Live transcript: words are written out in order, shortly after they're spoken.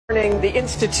The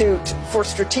Institute for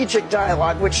Strategic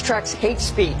Dialogue, which tracks hate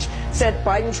speech, said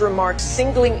Biden's remarks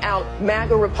singling out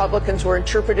MAGA Republicans were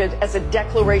interpreted as a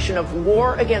declaration of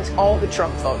war against all the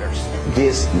Trump voters.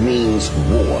 This means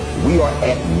war. We are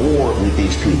at war with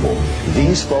these people.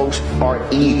 These folks are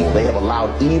evil. They have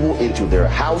allowed evil into their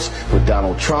house with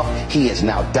Donald Trump. He has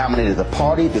now dominated the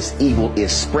party. This evil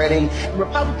is spreading.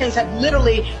 Republicans have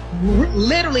literally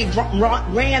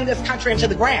ran this country into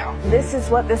the ground. This is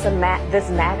what this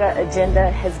MAGA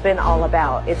agenda has been all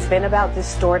about. It's been about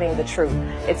distorting the truth.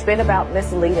 It's been about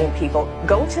misleading people.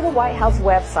 Go to the White House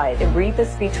website and read the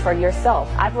speech for yourself.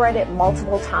 I've read it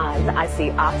multiple times. I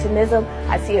see optimism.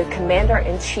 I see a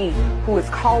commander-in-chief who is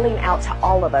calling out to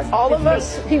all of us. All of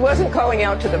us? He wasn't calling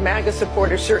out to the MAGA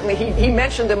supporters, certainly. He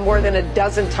mentioned them more than a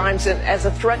dozen times as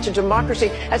a threat to democracy.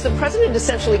 Has the president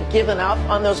essentially given up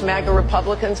on those MAGA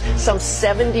Republicans? Some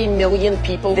 70 million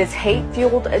people. This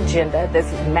hate-fueled agenda,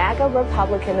 this MAGA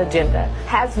Republican agenda,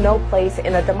 has no place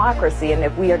in a democracy. And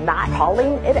if we are not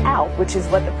calling it out, which is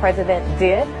what the president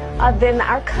did, then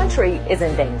our country is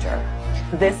in danger.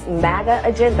 This MAGA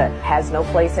agenda has no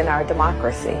place in our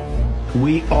democracy.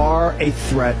 We are a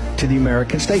threat to the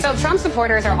American state. So Trump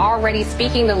supporters are already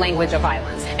speaking the language of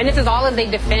violence. And this is all as they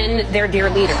defend their dear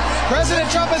leader. President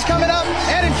Trump is coming up.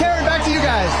 Ed and Karen, back to you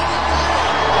guys.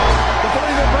 The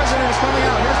 45th president is coming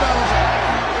out. Here's Donald Trump.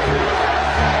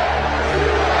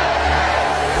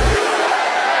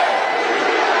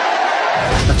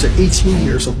 After 18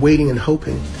 years of waiting and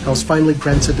hoping, I was finally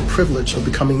granted the privilege of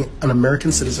becoming an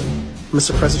American citizen.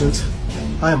 Mr. President,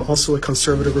 I am also a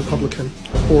conservative Republican,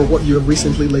 or what you have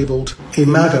recently labeled a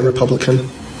MAGA Republican.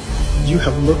 You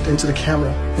have looked into the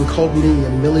camera and called me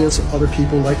and millions of other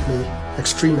people like me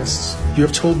extremists. You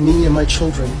have told me and my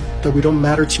children that we don't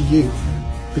matter to you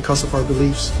because of our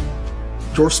beliefs.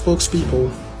 Your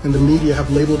spokespeople and the media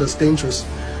have labeled us dangerous,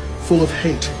 full of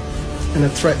hate, and a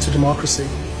threat to democracy.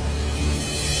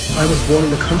 I was born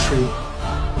in a country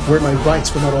where my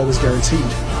rights were not always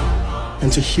guaranteed.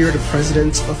 And to hear the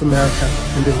President of America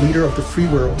and the leader of the free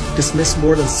world dismiss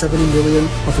more than 70 million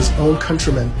of his own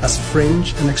countrymen as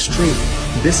fringe and extreme,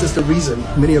 this is the reason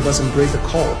many of us embrace the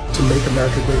call to make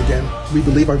America great again. We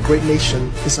believe our great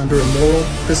nation is under a moral,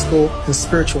 physical, and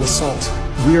spiritual assault.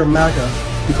 We are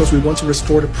MAGA because we want to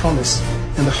restore the promise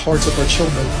in the hearts of our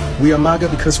children. We are MAGA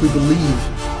because we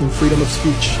believe in freedom of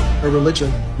speech, a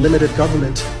religion, limited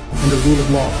government, and the rule of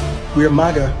law. We are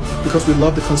MAGA because we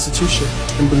love the Constitution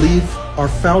and believe our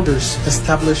founders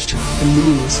established a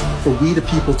means for we the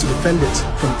people to defend it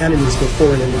from enemies both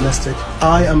foreign and domestic.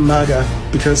 I am MAGA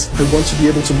because I want to be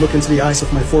able to look into the eyes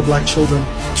of my 4 black children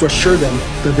to assure them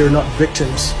that they're not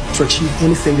victims to achieve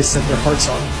anything they set their hearts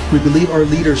on. We believe our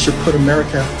leaders should put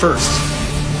America first.